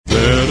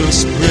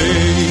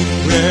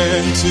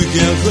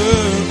together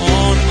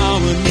on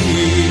our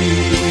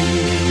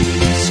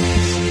knees.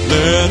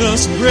 Let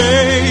us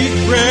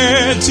break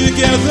bread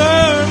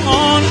together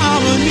on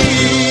our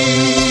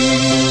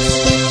knees.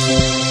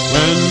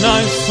 When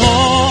I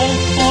fall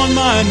on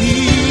my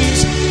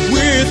knees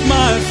with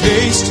my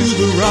face to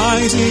the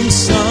rising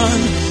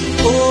sun,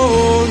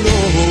 oh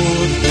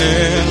Lord,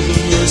 have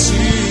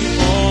mercy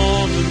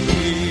on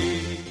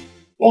me.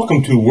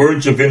 Welcome to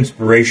Words of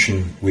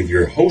Inspiration with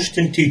your host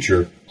and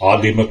teacher,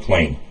 Audley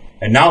McLean.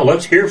 And now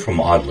let's hear from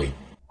Audley.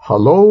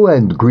 Hello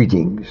and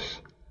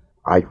greetings.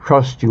 I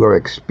trust you are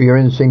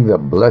experiencing the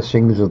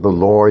blessings of the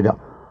Lord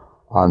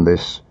on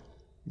this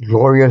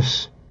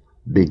glorious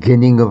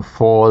beginning of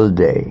fall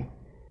day.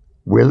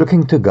 We're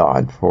looking to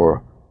God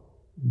for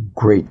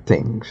great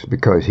things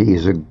because He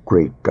is a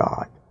great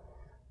God.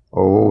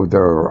 Oh,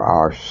 there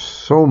are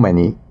so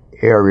many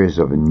areas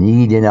of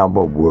need in our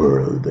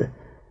world,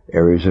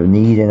 areas of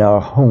need in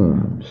our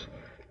homes,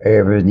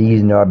 areas of need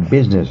in our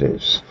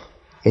businesses,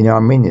 in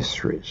our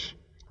ministries.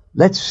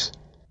 Let's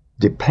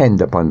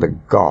depend upon the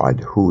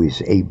God who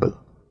is able.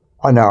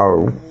 On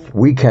our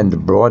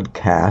weekend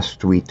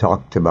broadcast, we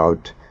talked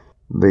about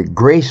the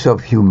grace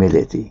of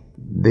humility,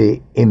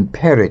 the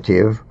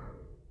imperative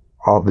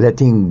of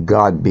letting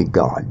God be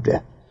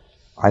God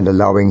and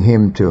allowing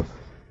Him to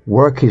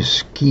work His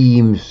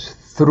schemes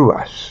through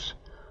us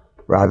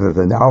rather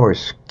than our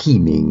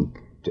scheming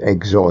to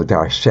exalt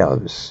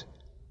ourselves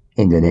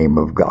in the name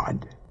of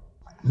God.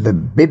 The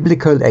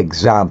biblical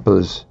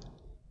examples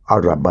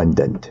are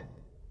abundant.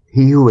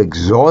 He who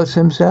exalts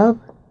himself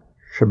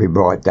shall be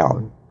brought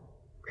down.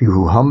 He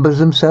who humbles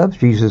himself,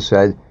 Jesus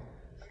said,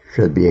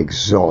 shall be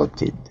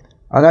exalted.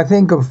 And I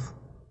think of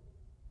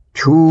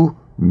two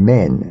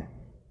men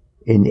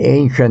in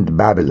ancient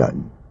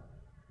Babylon.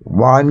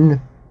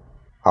 One,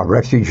 a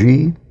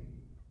refugee,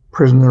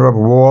 prisoner of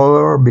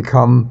war,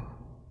 become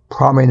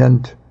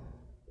prominent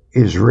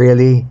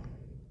Israeli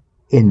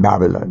in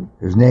Babylon.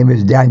 His name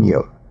is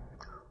Daniel,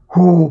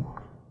 who,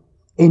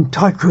 in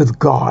touch with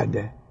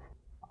God,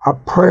 a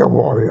prayer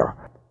warrior,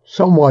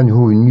 someone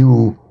who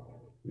knew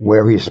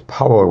where his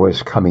power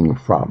was coming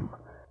from.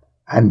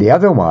 And the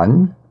other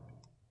one,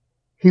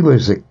 he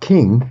was the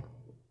king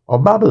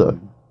of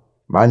Babylon,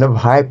 man of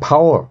high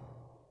power,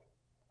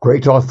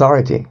 great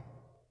authority.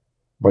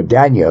 But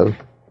Daniel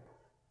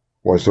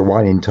was the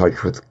one in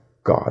touch with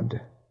God.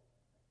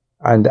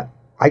 And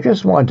I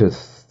just want to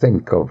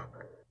think of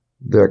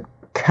the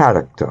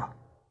character.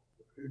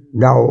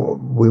 Now,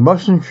 we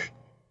mustn't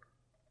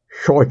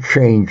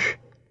shortchange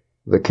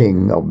the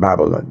king of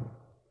Babylon.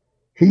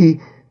 He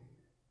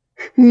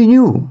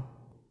knew,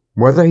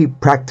 whether he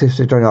practiced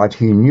it or not,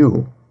 he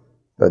knew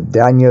that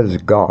Daniel's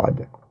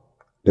God,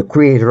 the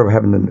creator of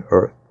heaven and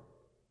earth,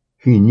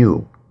 he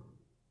knew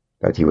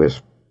that he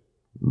was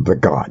the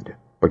God,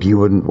 but he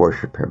wouldn't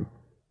worship him.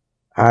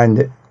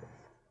 And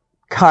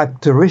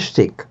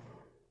characteristic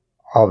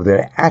of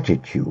their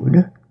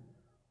attitude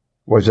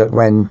was that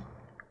when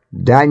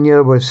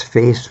Daniel was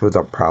faced with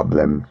a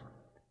problem,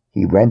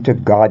 he went to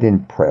God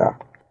in prayer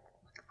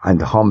and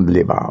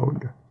humbly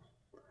bowed.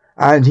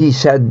 And he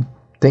said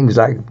things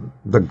like,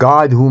 the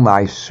God whom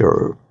I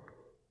serve,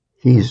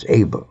 He is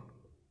able.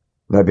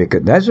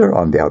 Nebuchadnezzar,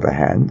 on the other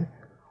hand,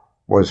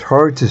 was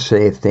heard to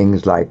say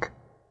things like,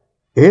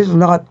 is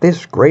not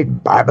this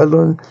great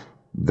Babylon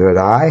that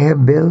I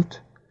have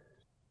built?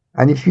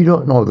 And if you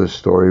don't know the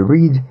story,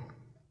 read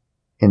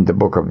in the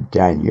book of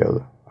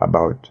Daniel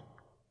about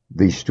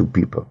these two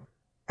people.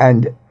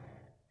 And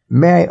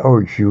may I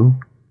urge you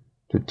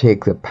to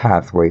take the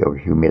pathway of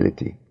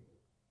humility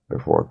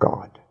before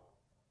God.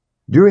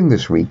 During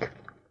this week,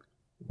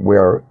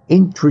 we're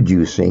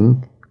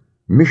introducing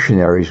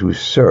missionaries who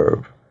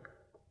serve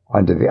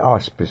under the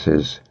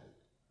auspices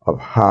of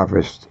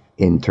Harvest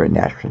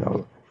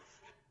International.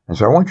 And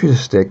so I want you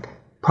to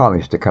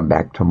promise to come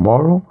back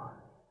tomorrow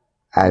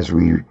as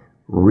we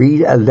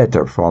read a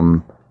letter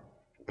from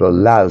the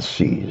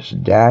Lalsees,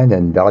 Dan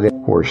and Dolly,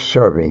 who are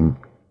serving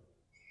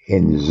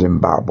in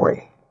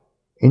Zimbabwe.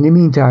 In the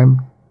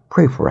meantime,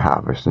 pray for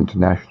Harvest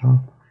International.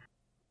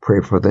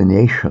 Pray for the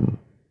nation.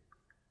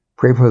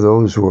 Pray for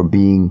those who are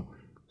being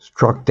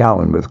struck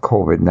down with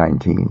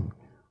COVID-19.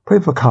 Pray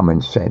for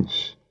common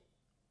sense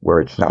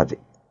where it's not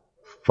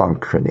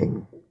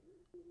functioning.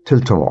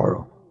 Till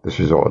tomorrow, this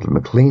is Audley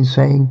McLean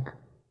saying,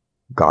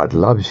 God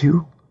loves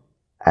you,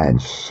 and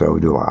so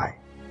do I.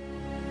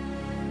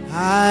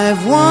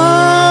 I've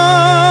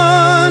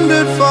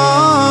wandered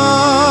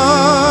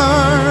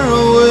far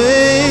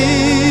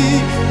away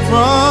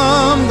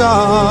from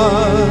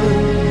God.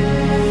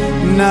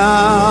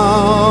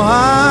 Now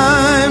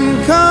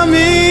I'm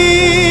coming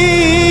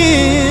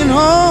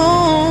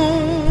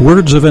home.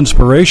 Words of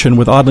Inspiration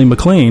with Audley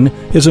McLean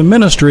is a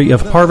ministry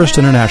of Harvest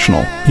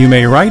International. You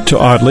may write to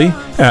Audley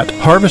at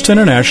Harvest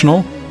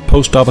International,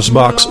 Post Office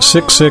Box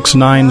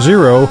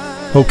 6690,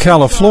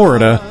 Ocala,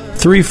 Florida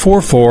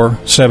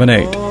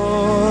 34478.